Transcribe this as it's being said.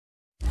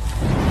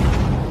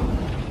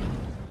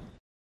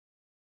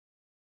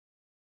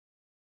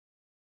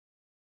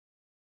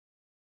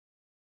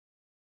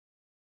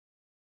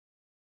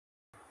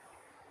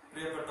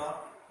പ്രിയപ്പെട്ട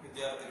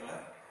വിദ്യാർത്ഥികളെ,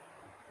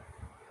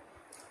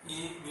 ഈ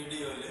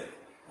വീഡിയോയിൽ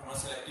നമ്മൾ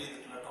സെലക്ട്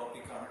ചെയ്തിട്ടുള്ള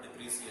ടോപ്പിക്കാണ്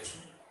depreciation.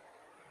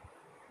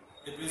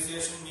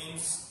 Depreciation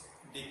means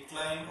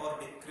decline or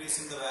decrease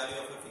in the value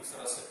of a fixed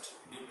asset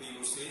due to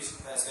usage,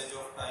 passage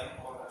of time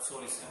or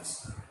obsolescence,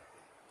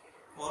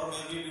 or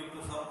maybe due to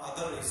some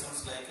other reasons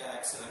like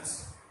accidents.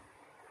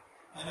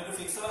 അതിനൊരു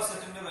fixed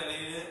അസറ്റിന്റെ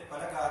വിലയിൽ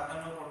പല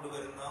കാരണങ്ങൾ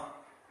കൊണ്ടുവരുന്ന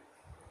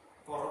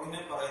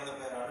കുറവിനെ പറയുന്ന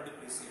പേരാണ്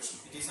depreciation.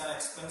 It is an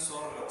expense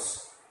or loss.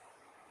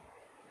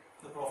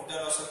 Profit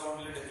and loss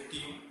അക്കൗണ്ടിൽ debit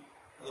ചെയ്യും.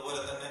 അതുപോലെ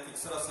തന്നെ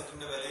ഫിക്സഡ്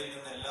അസറ്റിന്റെ വിലയിൽ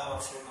നിന്ന് എല്ലാ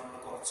വർഷവും നമ്മൾ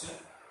കുറച്ച്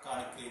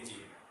കാണിക്കുകയും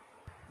ചെയ്യും.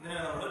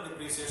 ഇതിനാണ് നമ്മൾ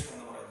ഡിപ്രീസിയേഷൻ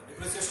എന്ന് പറയുന്നത്.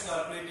 ഡിപ്രീസിയേഷൻ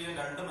കാൽക്കുലേറ്റ് ചെയ്യാൻ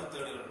രണ്ട്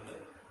മെത്തേഡുകളുണ്ട്.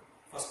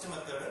 First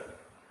method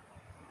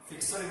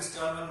fixed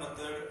instalment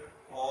method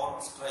or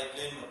straight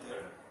line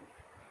method.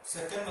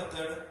 Second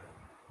method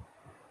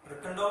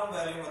written down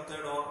value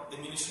method or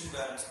diminishing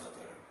balance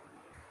method.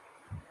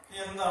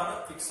 എന്താണ്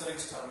fixed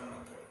instalment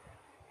method?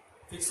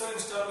 Fixed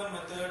instalment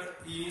method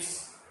is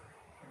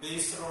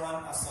based on an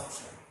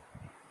assumption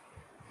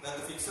that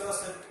the fixed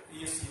asset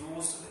is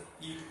used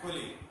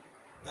equally,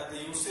 that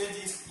the usage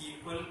is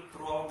equal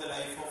throughout the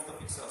life of the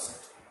fixed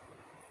asset.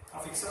 ആ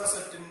fixed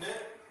അസറ്റിന്റെ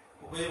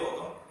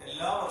ഉപയോഗം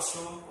എല്ലാ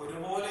വർഷവും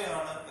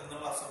ഒരുപോലെയാണ്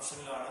എന്നുള്ള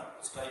അസംഷനിലാണ്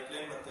straight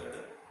line method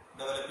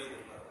develop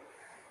ചെയ്തിട്ടുള്ളത്.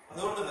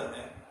 അതുകൊണ്ട്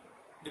തന്നെ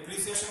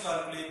depreciation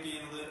calculate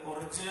ചെയ്യുന്നത്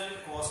ഒറിജിനൽ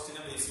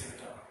കോസ്റ്റിനെ ബേസ്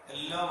ചെയ്തിട്ടാണ്.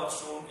 എല്ലാ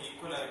വർഷവും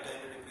ഈക്വൽ ആയിട്ട്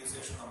അതിന്റെ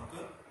ഡിപ്രീസിയേഷൻ നമുക്ക്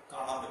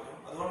കാണാൻ പറ്റും.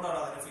 അതുകൊണ്ടാണ്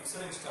അതിന്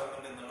ഫിക്സഡ്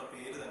ഇൻസ്റ്റാൾമെന്റ് എന്നുള്ള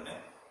പേര് തന്നെ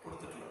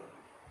കൊടുത്തിട്ടുള്ളത്.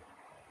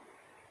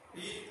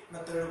 ഈ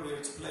മെത്തേഡ്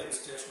ഉപയോഗിച്ചിട്ടുള്ള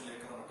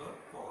ഇലസ്ട്രേഷനിലേക്ക് നമുക്ക്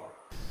പോകാം.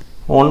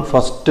 On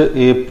 1st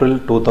April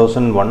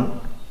 2001,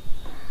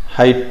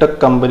 High-Tech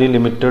Company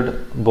Limited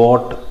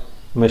bought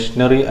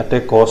machinery at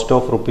a cost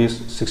of rupees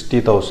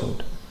 60,000.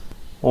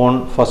 On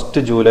 1st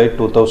July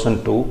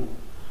 2002,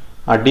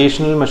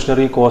 additional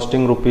machinery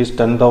costing rupees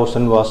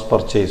 10,000 was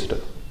purchased.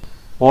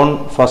 On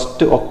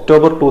 1st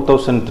October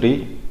 2003,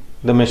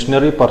 the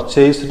machinery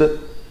purchased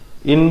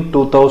in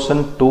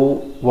 2002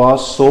 was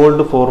sold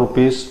for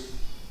rupees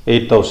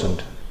 8,000.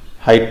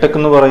 Hi tech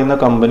എന്ന് പറയുന്ന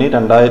company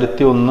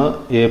 2001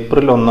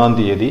 April 1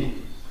 തീയതി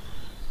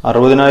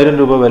 60,000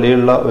 രൂപ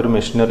വിലയുള്ള ഒരു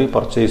machinery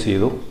purchase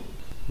ചെയ്തു.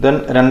 Then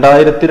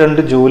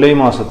 2002 July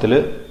മാസത്തിൽ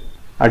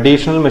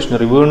additional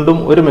machinery, വീണ്ടും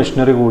ഒരു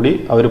മെഷീനറി കൂടി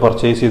അവർ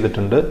പർച്ചേസ്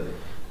ചെയ്തിട്ടുണ്ട്.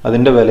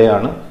 അതിൻ്റെ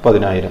വിലയാണ്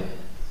 10,000.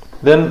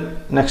 ദെൻ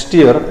നെക്സ്റ്റ്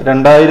ഇയർ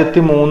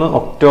 2003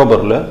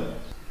 ഒക്ടോബറിൽ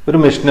ഒരു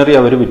മെഷീനറി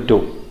അവർ വിറ്റു.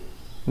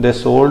 ദേ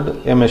sold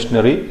A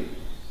machinery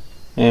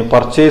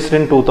purchased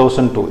in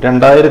 2002.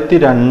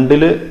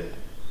 2002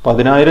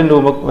 10,000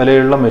 രൂപ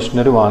വിലയുള്ള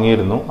മെഷീനറി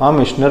വാങ്ങിയിരുന്നു. ആ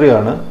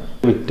മെഷീനറിയാണ്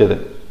വിറ്റത്.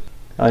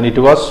 And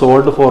it was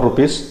sold for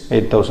rupees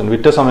 8,000.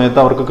 വിറ്റ സമയത്ത്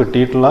അവർക്ക്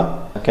കിട്ടിയിട്ടുള്ള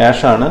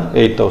ക്യാഷാണ്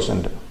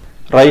 8,000.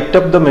 Write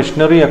up the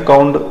machinery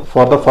account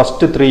for the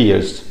first 3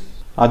 years.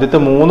 ആദ്യത്തെ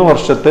 3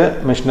 വർഷത്തെ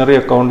മെഷീനറി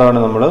അക്കൗണ്ടാണ്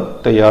നമ്മൾ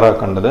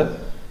തയ്യാറാക്കേണ്ടത്.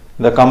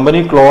 The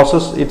company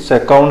closes it's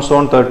accounts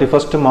on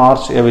 31st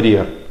March every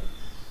year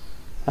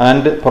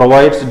and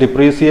provides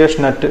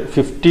depreciation at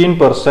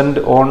 15%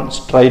 on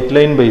straight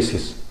line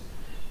basis.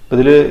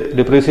 ഇതിൽ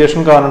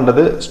depreciation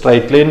കാണേണ്ടത്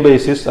straight line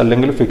basis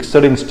അല്ലെങ്കിൽ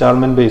fixed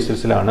instalment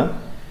ബേസിസിലാണ്.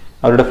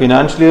 അവരുടെ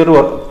financial year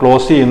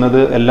close ചെയ്യുന്നത്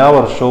എല്ലാ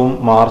വർഷവും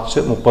മാർച്ച്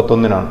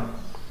 31-നാണ്.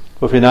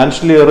 അപ്പോൾ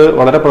ഫിനാൻഷ്യൽ ഇയർ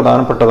വളരെ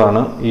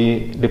പ്രധാനപ്പെട്ടതാണ് ഈ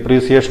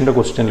ഡിപ്രീസിയേഷൻ്റെ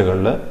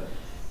ക്വസ്റ്റ്യനുകളിൽ.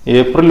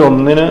 ഏപ്രിൽ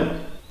 1-ന്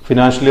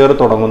ഫിനാൻഷ്യൽ ഇയർ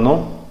തുടങ്ങുന്നു.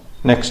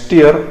 Next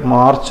year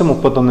March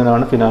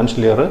 31-നാണ്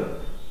financial year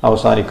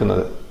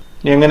അവസാനിക്കുന്നത്.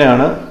 ഇനി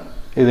എങ്ങനെയാണ്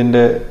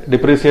ഇതിൻ്റെ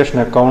ഡിപ്രീസിയേഷൻ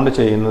അക്കൗണ്ട്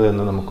ചെയ്യുന്നത്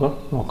എന്ന് നമുക്ക്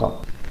നോക്കാം.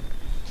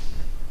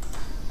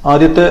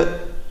 ആദ്യത്തെ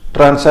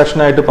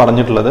ട്രാൻസാക്ഷനായിട്ട്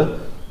പറഞ്ഞിട്ടുള്ളത്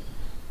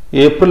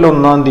ഏപ്രിൽ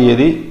 1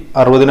 തീയതി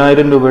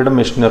 60,000 രൂപയുടെ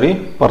മെഷീനറി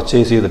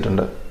പർച്ചേസ്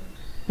ചെയ്തിട്ടുണ്ട്.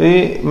 ഈ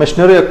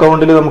മെഷീനറി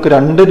അക്കൗണ്ടിൽ നമുക്ക്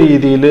 2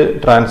 രീതിയിൽ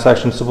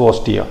ട്രാൻസാക്ഷൻസ്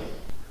പോസ്റ്റ് ചെയ്യാം.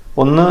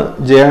 ഒന്ന്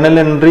ജേണൽ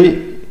എൻട്രി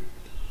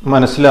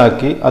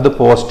മനസ്സിലാക്കി അത്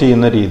പോസ്റ്റ്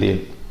ചെയ്യുന്ന രീതിയിൽ.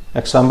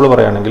 എക്സാമ്പിൾ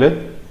പറയുകയാണെങ്കിൽ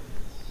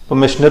ഇപ്പോൾ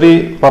മെഷീനറി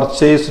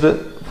പർച്ചേസ്ഡ്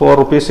ഫോർ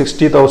rupees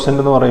 60,000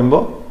 എന്ന്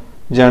പറയുമ്പോൾ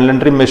journal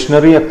entry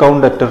machinery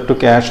account അറ്റർ to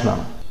cash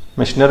എന്നാണ്.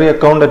 മെഷീനറി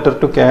അക്കൗണ്ട് അറ്റർ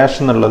ടു ക്യാഷ്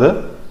എന്നുള്ളത്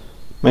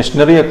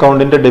മെഷീനറി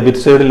അക്കൗണ്ടിൻ്റെ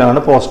ഡെബിറ്റ് സൈഡിലാണ്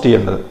പോസ്റ്റ്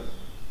ചെയ്യേണ്ടത്.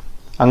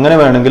 അങ്ങനെ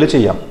വേണമെങ്കിൽ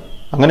ചെയ്യാം.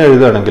 അങ്ങനെ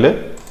എഴുതുകയാണെങ്കിൽ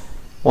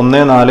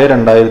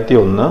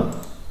 1/4/2001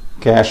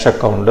 ക്യാഷ്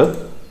അക്കൗണ്ട്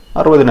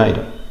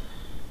 60,000.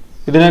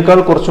 ഇതിനേക്കാൾ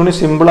കുറച്ചുകൂടി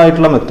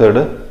സിമ്പിളായിട്ടുള്ള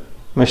method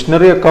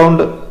machinery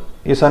account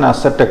is an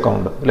asset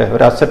account അല്ലേ,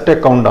 ഒരു അസറ്റ്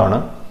അക്കൗണ്ടാണ്.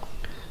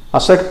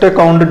 അസറ്റ്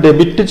അക്കൗണ്ട്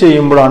ഡെബിറ്റ്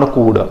ചെയ്യുമ്പോഴാണ്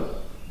കൂടുക.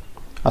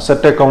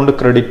 അസറ്റ് അക്കൗണ്ട്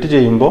ക്രെഡിറ്റ്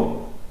ചെയ്യുമ്പോൾ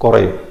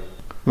കുറയും.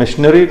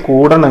 മെഷീനറി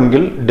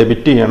കൂടണമെങ്കിൽ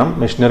ഡെബിറ്റ് ചെയ്യണം,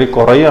 മെഷീനറി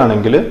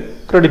കുറയുകയാണെങ്കിൽ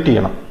ക്രെഡിറ്റ്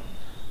ചെയ്യണം.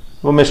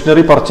 അപ്പോൾ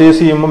മെഷീനറി പർച്ചേസ്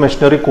ചെയ്യുമ്പോൾ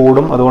മെഷീനറി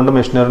കൂടും. അതുകൊണ്ട്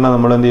മെഷീനറിനെ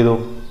നമ്മൾ എന്ത് ചെയ്തു,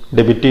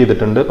 ഡെബിറ്റ്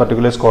ചെയ്തിട്ടുണ്ട്.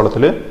 പർട്ടിക്കുലർ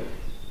കോളത്തിൽ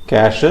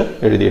ക്യാഷ്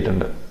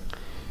എഴുതിയിട്ടുണ്ട്.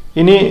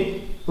 ഇനി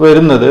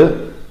വരുന്നത്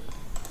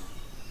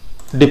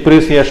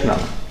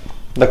ഡിപ്രീസിയേഷനാണ്.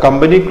 The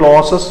company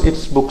closes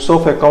it's books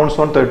of accounts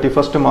on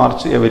 31st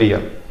March every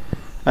year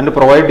and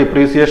provide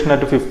depreciation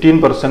at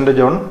 15%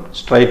 on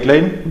straight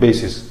line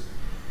basis.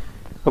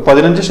 ഇപ്പോൾ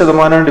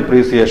 15%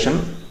 ഡിപ്രീസിയേഷൻ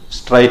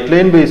സ്ട്രൈറ്റ്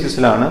ലൈൻ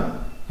ബേസിസിലാണ്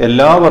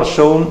എല്ലാ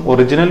വർഷവും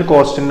ഒറിജിനൽ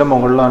കോസ്റ്റിന്റെ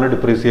മുകളിലാണ്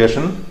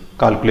ഡിപ്രീസിയേഷൻ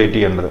കാൽക്കുലേറ്റ്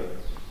ചെയ്യേണ്ടത്.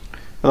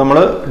 നമ്മൾ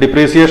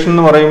ഡിപ്രീസിയേഷൻ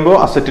എന്ന് പറയുമ്പോൾ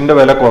അസറ്റിന്റെ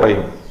വില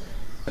കുറയും.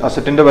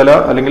 അസറ്റിന്റെ വില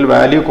അല്ലെങ്കിൽ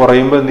വാല്യൂ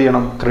കുറയുമ്പോൾ എന്ത്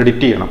ചെയ്യണം?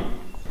 ക്രെഡിറ്റ് ചെയ്യണം.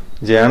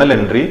 Journal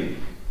entry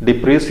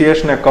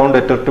depreciation account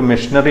debtor to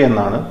machinery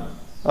എന്നാണ്.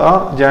 ആ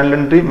ജേണൽ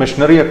എൻട്രി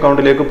മെഷീനറി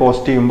അക്കൗണ്ടിലേക്ക്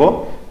പോസ്റ്റ് ചെയ്യുമ്പോൾ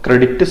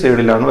ക്രെഡിറ്റ്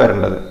സൈഡിലാണ്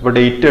വരേണ്ടത്. ഇപ്പോൾ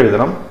ഡേറ്റ്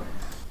എഴുതണം.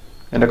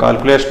 എൻ്റെ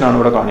കാൽക്കുലേഷനാണ്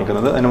ഇവിടെ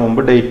കാണിക്കുന്നത്. അതിന്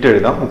മുമ്പ് ഡേറ്റ്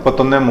എഴുതാം.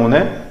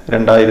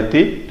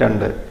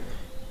 31/3/2002.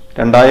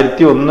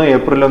 2001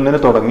 ഏപ്രിൽ 1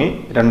 തുടങ്ങി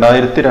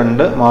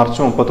 2002 മാർച്ച്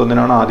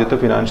 31 ആദ്യത്തെ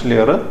ഫിനാൻഷ്യൽ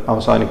ഇയർ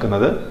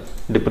അവസാനിക്കുന്നത്.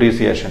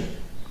 ഡിപ്രീസിയേഷൻ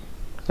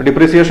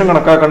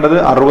കണക്കാക്കേണ്ടത്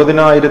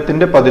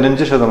 60,000-ന്റെ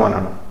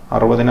 15%.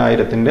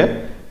 60,000-ന്റെ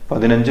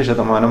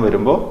 15%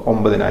 വരുമ്പോൾ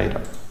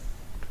 9,000.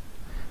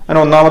 അങ്ങനെ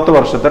ഒന്നാമത്തെ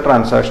വർഷത്തെ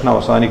ട്രാൻസാക്ഷൻ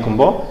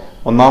അവസാനിക്കുമ്പോൾ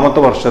ഒന്നാമത്തെ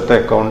വർഷത്തെ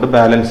അക്കൗണ്ട്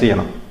ബാലൻസ്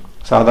ചെയ്യണം.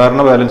 സാധാരണ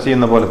ബാലൻസ്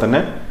ചെയ്യുന്ന പോലെ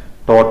തന്നെ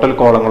ടോട്ടൽ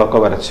കോളങ്ങളൊക്കെ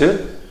വരച്ച്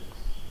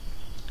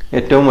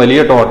ഏറ്റവും വലിയ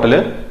ടോട്ടൽ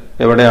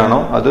എവിടെയാണോ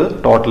അത്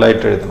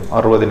ടോട്ടലായിട്ട് എഴുതണം.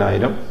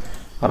 60,000.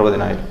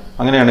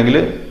 അങ്ങനെയാണെങ്കിൽ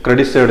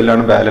ക്രെഡിറ്റ്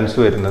സൈഡിലാണ് ബാലൻസ്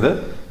വരുന്നത്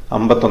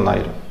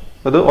 51,000.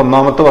 അത്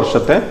ഒന്നാമത്തെ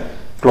വർഷത്തെ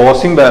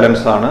ക്ലോസിംഗ്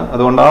ബാലൻസ് ആണ്.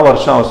 അതുകൊണ്ട് ആ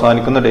വർഷം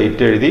അവസാനിക്കുന്ന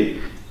ഡേറ്റ് എഴുതി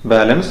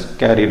ബാലൻസ്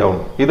ക്യാരി ഡൗൺ.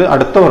 ഇത്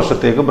അടുത്ത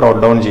വർഷത്തേക്ക്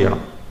ബ്രോഡ് ഡൗൺ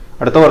ചെയ്യണം.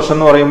 അടുത്ത വർഷം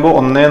എന്ന് പറയുമ്പോൾ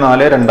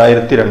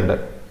 1/4/2002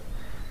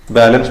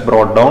 ബാലൻസ്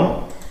ബ്രോഡ് ഡൗൺ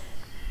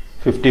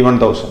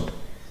 51,000.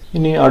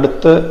 ഇനി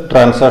അടുത്ത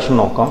ട്രാൻസാക്ഷൻ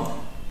നോക്കാം.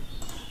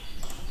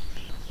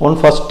 On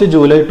 1st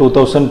July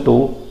 2002,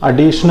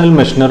 additional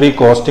machinery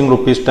costing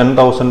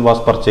 ₹10,000 was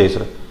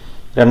purchased.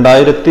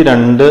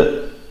 2002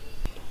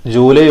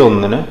 July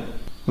 1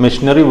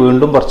 machinery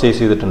വീണ്ടും പർച്ചേസ്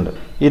ചെയ്തിട്ടുണ്ട്.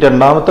 ഈ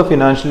രണ്ടാമത്തെ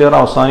ഫിനാൻഷ്യൽ ഇയർ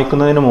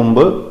അവസാനിക്കുന്നതിന്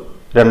മുമ്പ്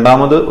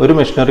രണ്ടാമത് ഒരു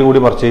മെഷീനറി കൂടി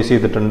പർച്ചേസ്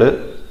ചെയ്തിട്ടുണ്ട്.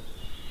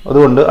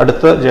 അതുകൊണ്ട്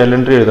അടുത്ത ജേണൽ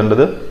എൻട്രി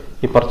എഴുതേണ്ടത്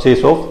ഈ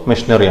പർച്ചേസ് ഓഫ്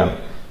മെഷീനറിയാണ്.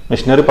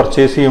 മെഷീനറി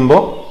പർച്ചേസ്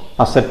ചെയ്യുമ്പോൾ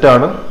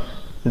അസറ്റാണ്,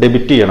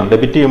 ഡെബിറ്റ് ചെയ്യണം.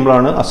 ഡെബിറ്റ്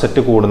ചെയ്യുമ്പോഴാണ്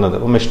അസറ്റ് കൂടുന്നത്.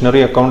 അപ്പോൾ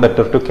machinery account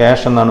debtor to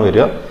cash എന്നാണ്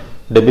വരിക.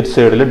 ഡെബിറ്റ്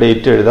സൈഡിൽ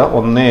ഡേറ്റ് എഴുതുക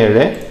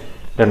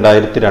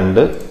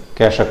 1/7/2002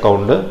 ക്യാഷ്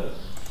അക്കൗണ്ട്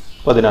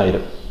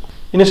 10,000.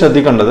 ഇനി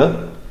ശ്രദ്ധിക്കേണ്ടത്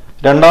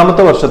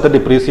രണ്ടാമത്തെ വർഷത്തെ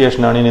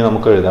ഡിപ്രീസിയേഷനാണ് ഇനി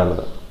നമുക്ക്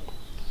എഴുതാനുള്ളത്.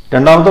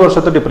 രണ്ടാമത്തെ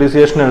വർഷത്തെ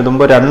ഡിപ്രീസിയേഷൻ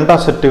എഴുതുമ്പോൾ 2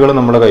 അസറ്റുകൾ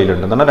നമ്മുടെ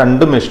കയ്യിലുണ്ട്. എന്നാൽ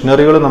 2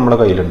 മെഷീനറികൾ നമ്മുടെ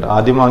കയ്യിലുണ്ട്.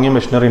 ആദ്യം വാങ്ങിയ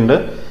മെഷീനറി ഉണ്ട്,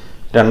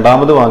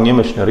 രണ്ടാമത് വാങ്ങിയ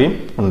മെഷീനറിയും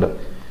ഉണ്ട്.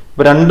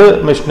 അപ്പോൾ 2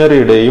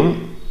 മെഷീനറിയുടെയും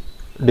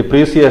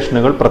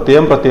ഡിപ്രീസിയേഷനുകൾ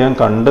പ്രത്യേകം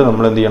കണ്ട്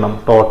നമ്മൾ എന്ത് ചെയ്യണം?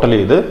 ടോട്ടൽ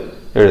ചെയ്ത്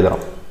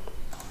എഴുതണം.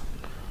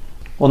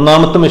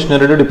 ഒന്നാമത്തെ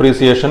മെഷീനറിയുടെ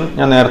ഡിപ്രീസിയേഷൻ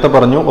ഞാൻ നേരത്തെ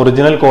പറഞ്ഞു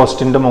ഒറിജിനൽ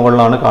കോസ്റ്റിന്റെ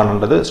മുകളിലാണ്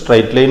കാണേണ്ടത്.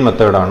 സ്ട്രൈറ്റ് ലൈൻ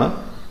മെത്തേഡാണ്.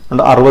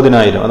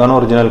 60,000 അതാണ്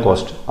ഒറിജിനൽ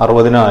കോസ്റ്റ്.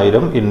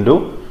 60,000 ഇൻറ്റു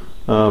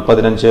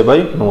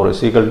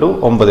 15/100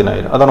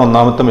 9,000 അതാണ്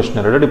ഒന്നാമത്തെ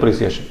മെഷീനറിയുടെ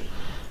ഡിപ്രീസിയേഷൻ.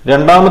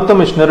 രണ്ടാമത്തെ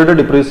മെഷീനറിയുടെ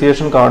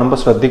ഡിപ്രീസിയേഷൻ കാണുമ്പോൾ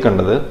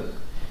ശ്രദ്ധിക്കേണ്ടത്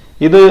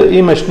ഇത് ഈ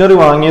മെഷീനറി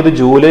വാങ്ങിയത്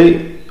ജൂലൈ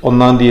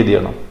 1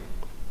 തീയതിയാണ്.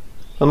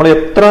 നമ്മൾ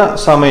എത്ര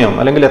സമയം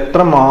അല്ലെങ്കിൽ എത്ര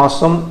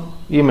മാസം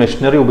ഈ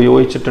മെഷീനറി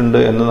ഉപയോഗിച്ചിട്ടുണ്ട്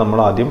എന്ന് നമ്മൾ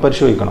ആദ്യം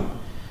പരിശോധിക്കണം.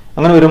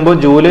 അങ്ങനെ വരുമ്പോൾ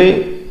ജൂലൈ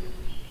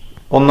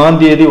 1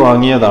 തീയതി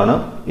വാങ്ങിയതാണ്.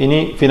 ഇനി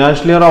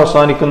ഫിനാൻഷ്യൽ ഇയർ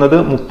അവസാനിക്കുന്നത്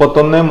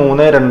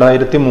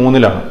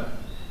 31/3/2003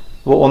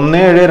 അപ്പോൾ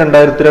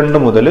 1/7/2002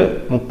 മുതൽ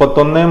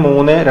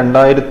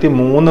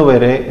 31/3/2003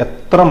 വരെ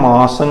എത്ര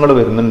മാസങ്ങൾ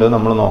വരുന്നുണ്ട്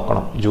നമ്മൾ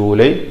നോക്കണം.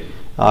 July,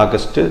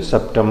 August,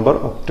 September,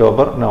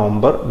 October,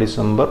 November,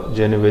 December,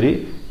 ജനുവരി,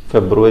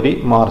 ഫെബ്രുവരി,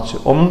 മാർച്ച്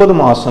 9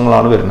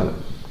 മാസങ്ങളാണ് വരുന്നത്.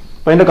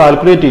 അപ്പോൾ അതിൻ്റെ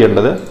കാൽക്കുലേറ്റ്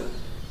ചെയ്യേണ്ടത്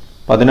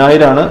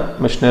 10,000 ആണ്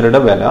മെഷീനറിയുടെ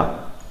വില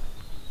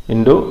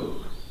ഇൻറ്റു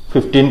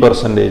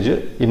 15%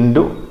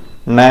 ഇൻറ്റു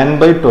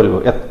 9/12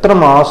 എത്ര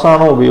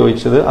മാസമാണോ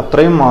ഉപയോഗിച്ചത്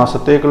അത്രയും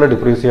മാസത്തേക്കുള്ള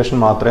ഡിപ്രീസിയേഷൻ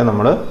മാത്രമേ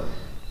നമ്മൾ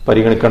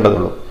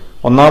പരിഗണിക്കേണ്ടതുള്ളൂ.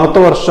 ഒന്നാമത്തെ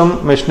വർഷം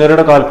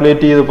മെഷീനറിയുടെ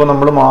കാൽക്കുലേറ്റ് ചെയ്തപ്പോൾ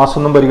നമ്മൾ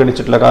മാസമൊന്നും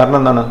പരിഗണിച്ചിട്ടില്ല. കാരണം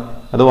എന്താണ്?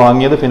 അത്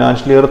വാങ്ങിയത്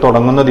ഫിനാൻഷ്യൽ ഇയർ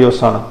തുടങ്ങുന്ന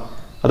ദിവസമാണ്.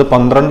 അത്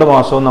 12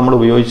 മാസവും നമ്മൾ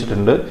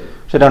ഉപയോഗിച്ചിട്ടുണ്ട്.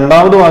 പക്ഷെ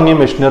രണ്ടാമത് വാങ്ങിയ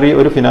മെഷീനറി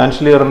ഒരു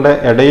ഫിനാൻഷ്യൽ ഇയറിൻ്റെ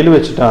ഇടയിൽ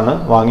വെച്ചിട്ടാണ്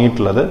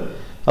വാങ്ങിയിട്ടുള്ളത്.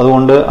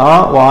 അതുകൊണ്ട് ആ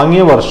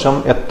വാങ്ങിയ വർഷം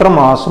എത്ര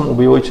മാസം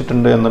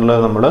ഉപയോഗിച്ചിട്ടുണ്ട്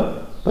എന്നുള്ളത് നമ്മൾ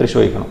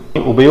പരിശോധിക്കണം.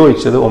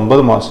 ഉപയോഗിച്ചത്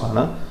 9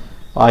 മാസമാണ്,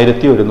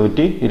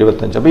 1125.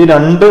 അപ്പോൾ ഈ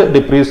 2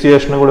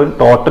 ഡിപ്രീസിയേഷനുകളും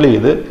ടോട്ടൽ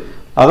ചെയ്ത്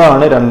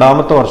അതാണ്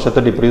രണ്ടാമത്തെ വർഷത്തെ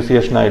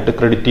ഡിപ്രീസിയേഷനായിട്ട്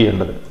ക്രെഡിറ്റ്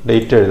ചെയ്യേണ്ടത്.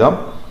 ഡേറ്റ് എഴുതാം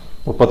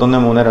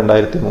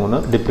 31/3/2003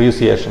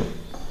 ഡിപ്രീസിയേഷൻ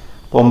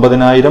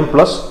 9,000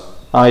 പ്ലസ്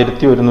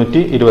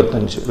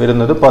 1125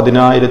 വരുന്നത്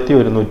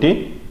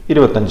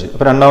 10,125.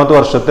 അപ്പോൾ രണ്ടാമത്തെ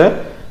വർഷത്തെ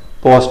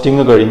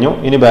പോസ്റ്റിംഗ് കഴിഞ്ഞു.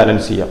 ഇനി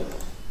ബാലൻസ് ചെയ്യാം.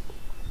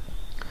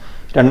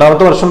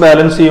 രണ്ടാമത്തെ വർഷം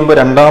ബാലൻസ് ചെയ്യുമ്പോൾ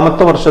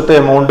രണ്ടാമത്തെ വർഷത്തെ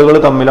എമൗണ്ടുകൾ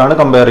തമ്മിലാണ്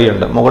കമ്പയർ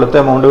ചെയ്യേണ്ടത്. മുകളിലത്തെ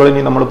എമൗണ്ടുകൾ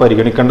ഇനി നമ്മൾ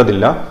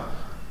പരിഗണിക്കേണ്ടതില്ല.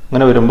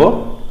 അങ്ങനെ വരുമ്പോൾ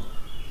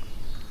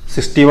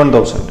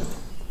 61,000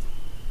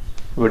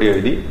 ഇവിടെ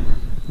എഴുതി.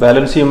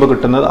 ബാലൻസ് ചെയ്യുമ്പോൾ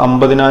കിട്ടുന്നത്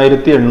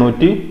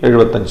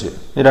 50,875.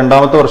 ഇനി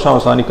രണ്ടാമത്തെ വർഷം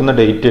അവസാനിക്കുന്ന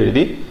ഡേറ്റ്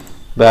എഴുതി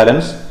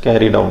ബാലൻസ്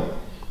ക്യാരി ഡൗൺ.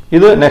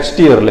 ഇത് നെക്സ്റ്റ്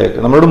ഇയറിലേക്ക്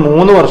നമ്മളോട്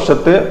 3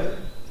 വർഷത്തെ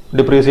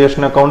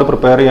ഡിപ്രീസിയേഷൻ അക്കൗണ്ട്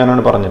പ്രിപ്പയർ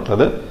ചെയ്യാനാണ്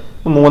പറഞ്ഞിട്ടുള്ളത്.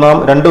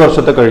 2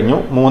 വർഷത്തെ കഴിഞ്ഞു.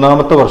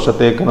 മൂന്നാമത്തെ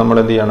വർഷത്തേക്ക് നമ്മൾ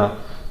എന്ത് ചെയ്യാണ്?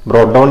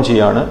 ബ്രോഡ് ഡൗൺ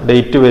ചെയ്യാണ്.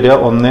 ഡേറ്റ് വരിക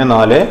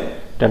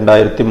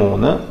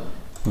 1/4/2003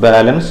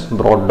 ബാലൻസ്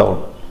ബ്രോഡ് ഡൗൺ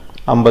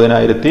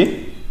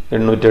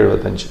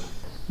 50,875.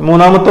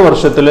 മൂന്നാമത്തെ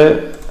വർഷത്തിൽ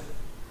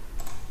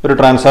ഒരു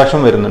ട്രാൻസാക്ഷൻ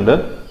വരുന്നുണ്ട്.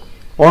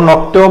 On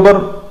October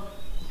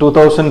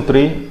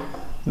 2003,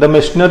 the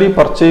machinery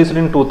purchased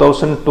in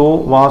 2002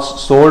 was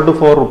sold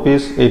for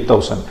rupees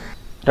 8,000.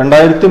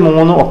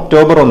 2003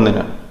 October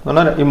 1-ന്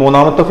എന്നാൽ ഈ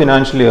മൂന്നാമത്തെ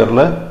ഫിനാൻഷ്യൽ ഇയറിൽ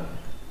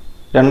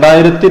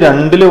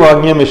 2002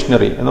 വാങ്ങിയ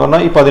മെഷീനറി എന്ന്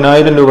പറഞ്ഞാൽ ഈ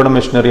 10,000 രൂപയുടെ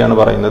മെഷീനറിയാണ്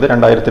പറയുന്നത്.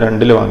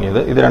 2002 വാങ്ങിയത്,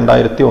 ഇത്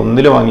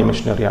 2001 വാങ്ങിയ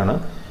മെഷീനറിയാണ്.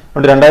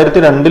 അതുകൊണ്ട്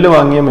 2002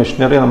 വാങ്ങിയ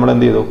മെഷീനറി നമ്മൾ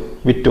എന്ത് ചെയ്തു?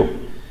 വിറ്റു.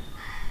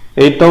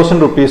 8,000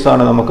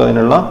 റുപ്പീസാണ്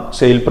നമുക്കതിനുള്ള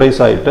സെയിൽ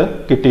പ്രൈസ് ആയിട്ട്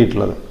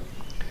കിട്ടിയിട്ടുള്ളത്.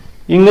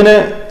 ഇങ്ങനെ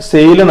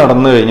സെയിൽ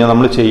നടന്നു കഴിഞ്ഞാൽ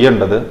നമ്മൾ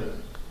ചെയ്യേണ്ടത്,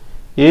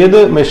 ഏത്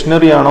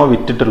മെഷീനറിയാണോ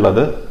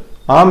വിറ്റിട്ടുള്ളത്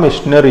ആ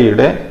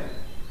മെഷീനറിയുടെ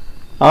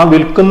ആ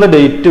വിൽക്കുന്ന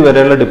ഡേറ്റ്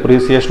വരെയുള്ള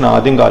ഡിപ്രീസിയേഷൻ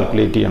ആദ്യം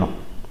കാൽക്കുലേറ്റ് ചെയ്യണം.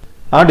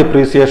 ആ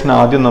ഡിപ്രീസിയേഷൻ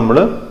ആദ്യം നമ്മൾ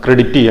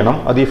ക്രെഡിറ്റ് ചെയ്യണം.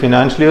 അത് ഈ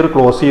ഫിനാൻഷ്യൽ ഇയർ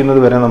ക്ലോസ് ചെയ്യുന്നത്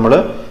വരെ നമ്മൾ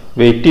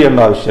വെയിറ്റ് ചെയ്യേണ്ട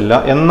ആവശ്യമില്ല.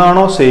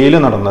 എന്നാണോ സെയിൽ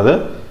നടന്നത്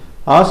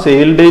ആ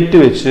സെയിൽ ഡേറ്റ്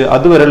വെച്ച്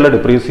അതുവരെയുള്ള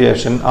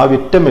ഡിപ്രീസിയേഷൻ ആ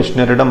വിറ്റ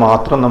മെഷീനറിയുടെ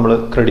മാത്രം നമ്മൾ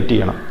ക്രെഡിറ്റ്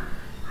ചെയ്യണം.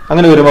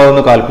 അങ്ങനെ വരുമ്പോൾ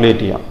അതൊന്ന്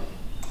കാൽക്കുലേറ്റ് ചെയ്യാം.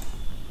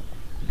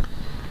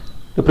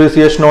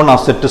 Depreciation on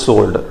asset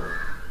sold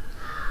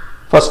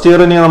first year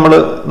ഇനി നമ്മൾ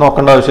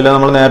നോക്കേണ്ട ആവശ്യമില്ല.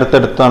 നമ്മൾ നേരത്തെ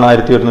എടുത്താണ്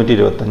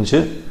 1125.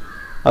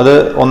 അത്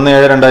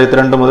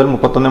 1/7/2002 മുതൽ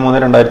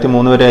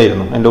 31/3/2003 വരെ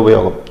ആയിരുന്നു എൻ്റെ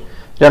ഉപയോഗം.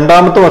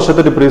 രണ്ടാമത്തെ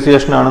വർഷത്തെ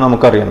ഡിപ്രീസിയേഷൻ ആണ്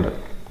നമുക്കറിയേണ്ടത്.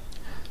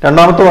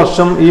 രണ്ടാമത്തെ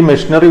വർഷം ഈ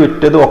മെഷീനറി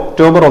വിറ്റത്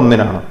ഒക്ടോബർ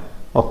 1-നാണ്.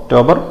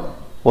 ഒക്ടോബർ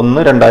 1,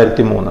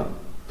 2003.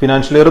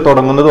 ഫിനാൻഷ്യൽ ഇയർ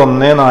തുടങ്ങുന്നത്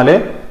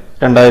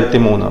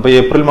 1/4/2003. അപ്പോൾ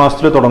ഏപ്രിൽ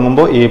മാസത്തിൽ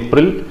തുടങ്ങുമ്പോൾ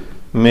April,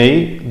 May,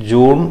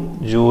 June,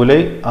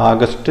 July,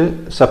 August,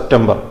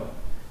 September.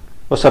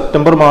 അപ്പോൾ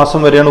സെപ്റ്റംബർ മാസം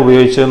വരെയാണ്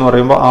ഉപയോഗിച്ചതെന്ന്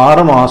പറയുമ്പോൾ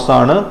 6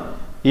 മാസമാണ്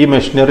ഈ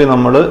മെഷീനറി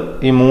നമ്മൾ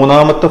ഈ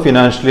മൂന്നാമത്തെ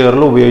ഫിനാൻഷ്യൽ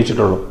ഇയറിൽ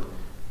ഉപയോഗിച്ചിട്ടുള്ളൂ.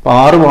 അപ്പോൾ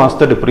 6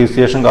 മാസത്തെ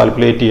ഡിപ്രീസിയേഷൻ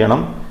കാൽക്കുലേറ്റ്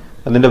ചെയ്യണം.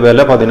 അതിൻ്റെ വില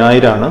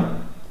 10,000 ആണ്.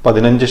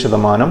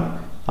 15%.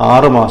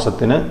 6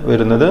 മാസത്തിന്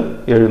വരുന്നത്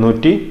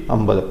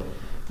 750.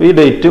 ഈ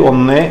ഡേറ്റ്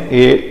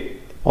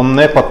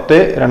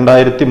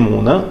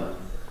 1/10/2003.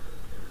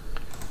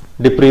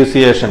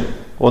 ഡിപ്രീസിയേഷൻ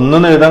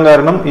 1 എഴുതാൻ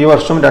കാരണം ഈ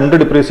വർഷം 2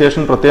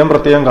 ഡിപ്രീസിയേഷൻ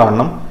പ്രത്യേകം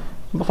കാണണം.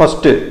 അപ്പോൾ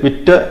ഫസ്റ്റ്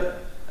വിറ്റ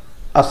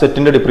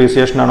അസറ്റിൻ്റെ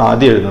ഡിപ്രീസിയേഷനാണ്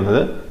ആദ്യം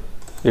എഴുതുന്നത്,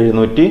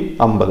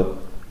 750.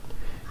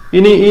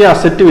 ഇനി ഈ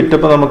അസറ്റ്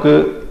വിറ്റപ്പോൾ നമുക്ക്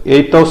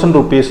 8,000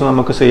 റുപ്പീസ്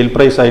നമുക്ക് സെയിൽ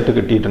പ്രൈസ് ആയിട്ട്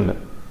കിട്ടിയിട്ടുണ്ട്.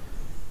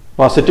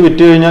 അപ്പോൾ അസറ്റ്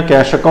വിറ്റ് കഴിഞ്ഞാൽ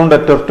cash account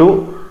debtor to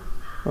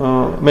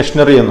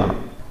machinery എന്നാണ്.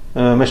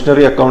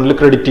 മെഷീനറി അക്കൗണ്ടിൽ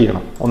ക്രെഡിറ്റ്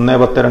ചെയ്യണം.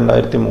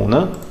 1/10/2003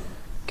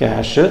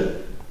 ക്യാഷ്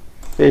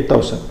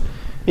 8,000.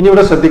 ഇനി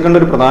ഇവിടെ ശ്രദ്ധിക്കേണ്ട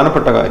ഒരു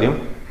പ്രധാനപ്പെട്ട കാര്യം,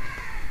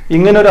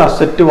 ഇങ്ങനെ ഒരു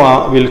അസറ്റ്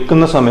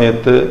വിൽക്കുന്ന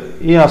സമയത്ത്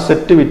ഈ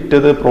അസറ്റ്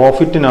വിറ്റത്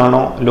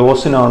പ്രോഫിറ്റിനാണോ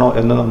ലോസിനാണോ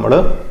എന്ന് നമ്മൾ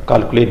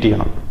കാൽക്കുലേറ്റ്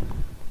ചെയ്യണം.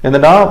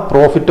 എന്നിട്ട് ആ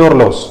profit or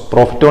loss,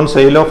 profit on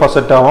sale of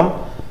asset ആവാം,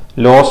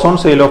 loss on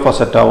sale of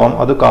asset ആവാം,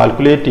 അത്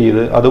കാൽക്കുലേറ്റ്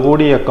ചെയ്ത്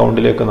അതുകൂടി ഈ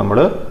അക്കൗണ്ടിലേക്ക് നമ്മൾ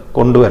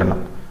കൊണ്ടുവരണം.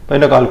 അപ്പം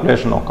അതിൻ്റെ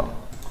കാൽക്കുലേഷൻ നോക്കാം.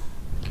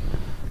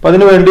 അപ്പം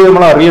അതിനു വേണ്ടി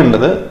നമ്മൾ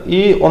അറിയേണ്ടത്,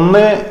 ഈ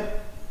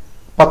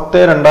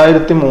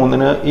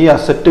 1/10/2003 ഈ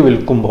അസറ്റ്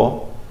വിൽക്കുമ്പോൾ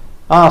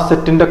ആ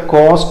അസറ്റിൻ്റെ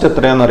കോസ്റ്റ്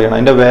എത്രയാണെന്ന് അറിയണം.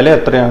 അതിൻ്റെ വില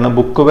എത്രയാണ്,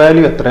 ബുക്ക്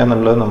വാല്യൂ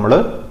എത്രയാണെന്നുള്ളത് നമ്മൾ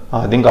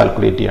ആദ്യം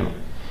കാൽക്കുലേറ്റ് ചെയ്യണം.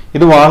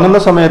 ഇത് വാങ്ങുന്ന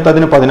സമയത്ത്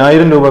അതിന്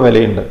 10,000 രൂപ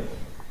വിലയുണ്ട്.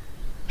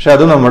 പക്ഷെ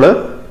അത് നമ്മൾ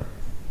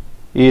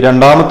ഈ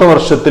രണ്ടാമത്തെ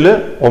വർഷത്തിൽ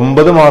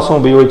 9 മാസം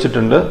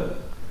ഉപയോഗിച്ചിട്ടുണ്ട്.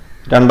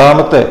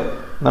 രണ്ടാമത്തെ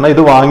എന്നാൽ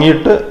ഇത്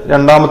വാങ്ങിയിട്ട്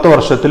രണ്ടാമത്തെ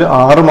വർഷത്തിൽ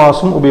 6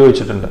 മാസം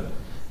ഉപയോഗിച്ചിട്ടുണ്ട്.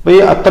 അപ്പോൾ ഈ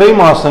അത്രയും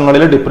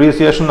മാസങ്ങളിൽ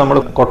ഡിപ്രീസിയേഷൻ നമ്മൾ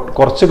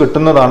കുറച്ച്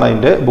കിട്ടുന്നതാണ്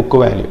അതിൻ്റെ ബുക്ക്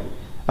വാല്യൂ.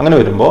 അങ്ങനെ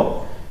വരുമ്പോൾ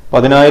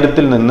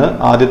 10,000-ൽ നിന്ന്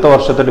ആദ്യത്തെ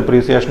വർഷത്തെ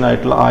ഡിപ്രീസിയേഷൻ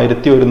ആയിട്ടുള്ള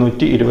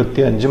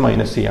 1,125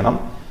 മൈനസ് ചെയ്യണം.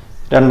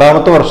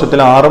 രണ്ടാമത്തെ വർഷത്തിൽ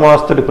 6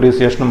 മാസത്തെ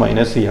ഡിപ്രീസിയേഷൻ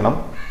മൈനസ് ചെയ്യണം.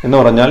 എന്ന്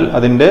പറഞ്ഞാൽ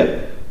അതിൻ്റെ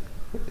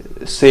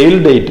സെയിൽ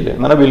ഡേറ്റിൽ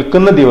എന്നാൽ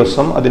വിൽക്കുന്ന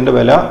ദിവസം അതിൻ്റെ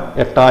വില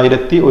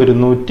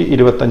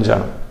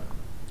 8,125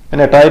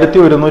 അങ്ങനെ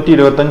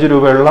 8,125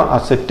 രൂപയുള്ള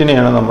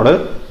അസറ്റിനെയാണ് നമ്മൾ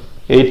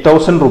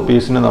 8,000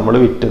 റുപ്പീസിന് നമ്മൾ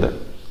വിറ്റത്.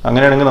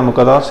 അങ്ങനെയാണെങ്കിൽ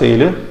നമുക്കത് ആ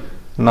സെയിൽ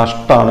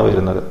നഷ്ടമാണ്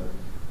വരുന്നത്.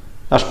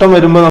 നഷ്ടം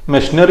വരുമ്പോൾ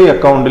മെഷീനറി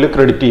അക്കൗണ്ടിൽ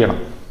ക്രെഡിറ്റ് ചെയ്യണം.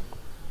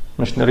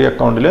 മെഷീനറി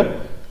അക്കൗണ്ടിൽ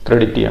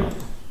ക്രെഡിറ്റ് ചെയ്യണം.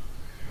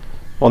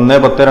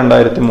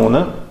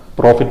 1/10/2003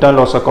 പ്രോഫിറ്റ് ആൻഡ്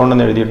ലോസ് അക്കൗണ്ട്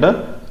എന്ന് എഴുതിയിട്ട്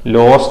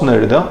ലോസ് എന്ന്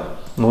എഴുതുക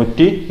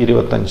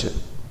 125.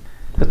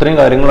 ഇത്രയും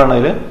കാര്യങ്ങളാണ്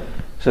അതിൽ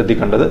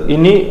ശ്രദ്ധിക്കേണ്ടത്.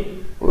 ഇനി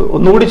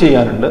ഒന്നുകൂടി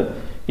ചെയ്യാനുണ്ട്.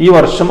 ഈ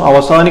വർഷം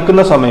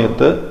അവസാനിക്കുന്ന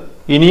സമയത്ത്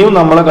ഇനിയും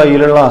നമ്മളെ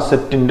കയ്യിലുള്ള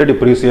അസറ്റിൻ്റെ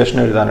ഡിപ്രീസിയേഷൻ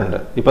എഴുതാനുണ്ട്.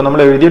 ഇപ്പം നമ്മൾ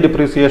എഴുതിയ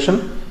ഡിപ്രീസിയേഷൻ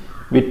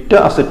വിറ്റ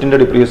അസറ്റിൻ്റെ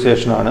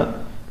ഡിപ്രീസിയേഷനാണ്.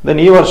 ദെൻ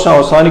ഈ വർഷം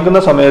അവസാനിക്കുന്ന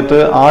സമയത്ത്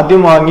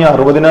ആദ്യം വാങ്ങിയ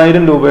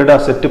 60,000 രൂപയുടെ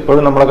അസറ്റ്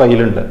ഇപ്പോഴും നമ്മളെ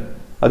കയ്യിലുണ്ട്.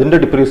 അതിൻ്റെ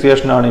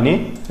ഡിപ്രീസിയേഷനാണ് ഇനി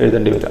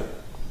എഴുതേണ്ടി വരിക.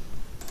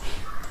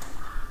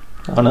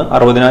 ആണ്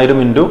 60,000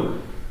 ഇൻറ്റു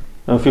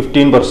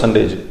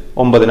 15%,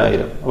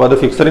 9,000. അപ്പോൾ അത്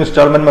ഫിക്സഡ്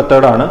ഇൻസ്റ്റാൾമെൻറ്റ്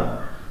മെത്തേഡാണ്.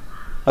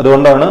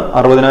 അതുകൊണ്ടാണ്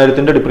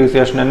 60,000-ൻ്റെ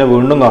ഡിപ്രീസിയേഷൻ തന്നെ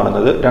വീണ്ടും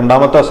കാണുന്നത്.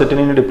 രണ്ടാമത്തെ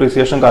അസറ്റിന് ഇനി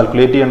ഡിപ്രീസിയേഷൻ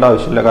കാൽക്കുലേറ്റ് ചെയ്യേണ്ട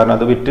ആവശ്യമില്ല, കാരണം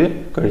അത് വിറ്റ്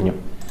കഴിഞ്ഞു.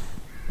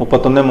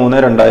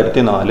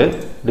 31/3/2004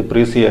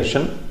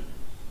 ഡിപ്രീസിയേഷൻ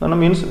എന്നാണ്,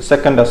 മീൻസ്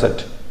സെക്കൻഡ്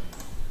അസറ്റ്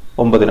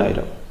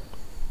 9,000.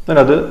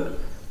 അത്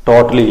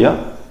ടോട്ടൽ ചെയ്യുക.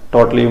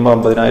 ടോട്ടൽ ചെയ്യുമ്പോൾ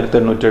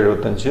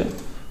 50,875,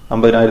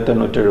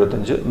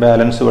 50,875.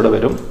 ബാലൻസ് ഇവിടെ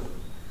വരും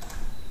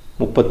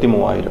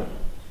 33,000.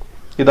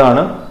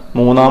 ഇതാണ്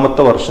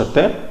മൂന്നാമത്തെ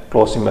വർഷത്തെ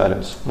closing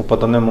balance.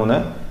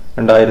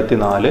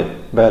 31/3/2004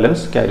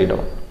 balance carried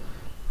on.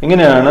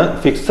 ഇങ്ങനെയാണ്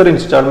ഫിക്സഡ്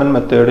ഇൻസ്റ്റാൾമെൻറ്റ്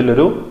മെത്തേഡിൽ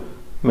ഒരു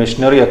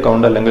മെഷീനറി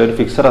അക്കൗണ്ട് അല്ലെങ്കിൽ ഒരു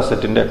ഫിക്സഡ്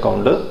അസറ്റിൻ്റെ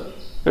അക്കൗണ്ട്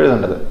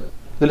എഴുതേണ്ടത്.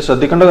 ഇതിൽ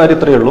ശ്രദ്ധിക്കേണ്ട കാര്യം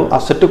ഇത്രയേ ഉള്ളൂ,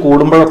 അസറ്റ്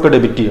കൂടുമ്പോഴൊക്കെ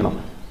ഡെബിറ്റ് ചെയ്യണം,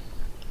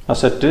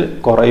 അസറ്റ്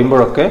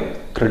കുറയുമ്പോഴൊക്കെ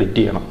ക്രെഡിറ്റ്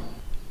ചെയ്യണം.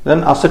 ദെൻ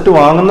അസറ്റ്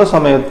വാങ്ങുന്ന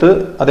സമയത്ത്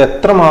അത്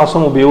എത്ര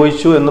മാസം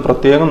ഉപയോഗിച്ചു എന്ന്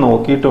പ്രത്യേകം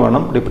നോക്കിയിട്ട്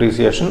വേണം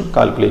ഡിപ്രീസിയേഷൻ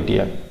കാൽക്കുലേറ്റ്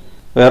ചെയ്യാൻ.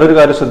 വേറൊരു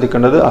കാര്യം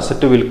ശ്രദ്ധിക്കേണ്ടത്,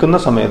 അസറ്റ് വിൽക്കുന്ന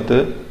സമയത്ത്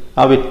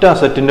ആ വിറ്റ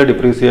അസറ്റിൻ്റെ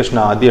ഡിപ്രീസിയേഷൻ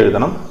ആദ്യം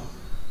എഴുതണം.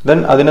 ദെൻ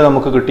അതിന്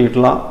നമുക്ക്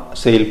കിട്ടിയിട്ടുള്ള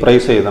സെയിൽ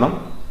പ്രൈസ് എഴുതണം.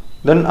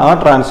 ദെൻ ആ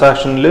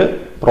ട്രാൻസാക്ഷനിൽ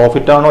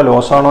പ്രോഫിറ്റ് ആണോ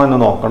ലോസ് ആണോ എന്ന്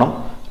നോക്കണം.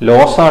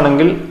 ലോസ്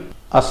ആണെങ്കിൽ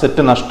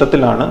അസറ്റ്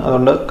നഷ്ടത്തിലാണ്,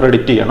 അതുകൊണ്ട്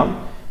ക്രെഡിറ്റ് ചെയ്യണം.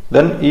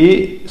 ദെൻ ഈ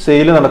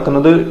സെയിൽ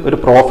നടക്കുന്നത് ഒരു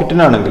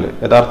പ്രോഫിറ്റിനാണെങ്കിൽ,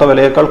 യഥാർത്ഥ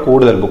വിലയേക്കാൾ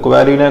കൂടുതൽ, ബുക്ക്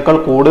വാല്യൂവിനേക്കാൾ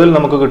കൂടുതൽ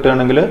നമുക്ക്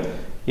കിട്ടുകയാണെങ്കിൽ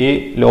ഈ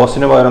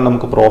ലോസിന് പകരം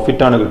നമുക്ക്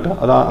പ്രോഫിറ്റാണ് കിട്ടുക.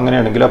 അത്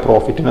അങ്ങനെയാണെങ്കിൽ ആ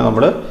പ്രോഫിറ്റിനെ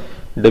നമ്മൾ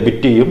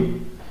ഡെബിറ്റ് ചെയ്യും.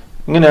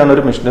 ഇങ്ങനെയാണ്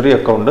ഒരു മെഷീനറി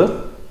അക്കൗണ്ട്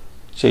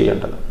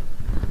ചെയ്യേണ്ടത്.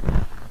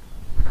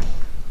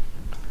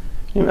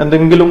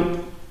 എന്തെങ്കിലും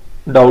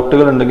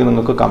ഡൗട്ടുകൾ ഉണ്ടെങ്കിൽ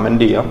നിങ്ങൾക്ക്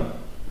കമൻറ്റ് ചെയ്യാം.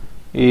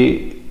 ഈ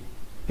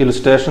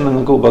ഇലുസ്ട്രേഷൻ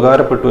നിങ്ങൾക്ക്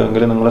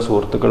ഉപകാരപ്പെട്ടുവെങ്കിൽ നിങ്ങളുടെ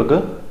സുഹൃത്തുക്കൾക്ക്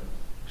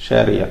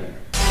ഷെയർ ചെയ്യാം.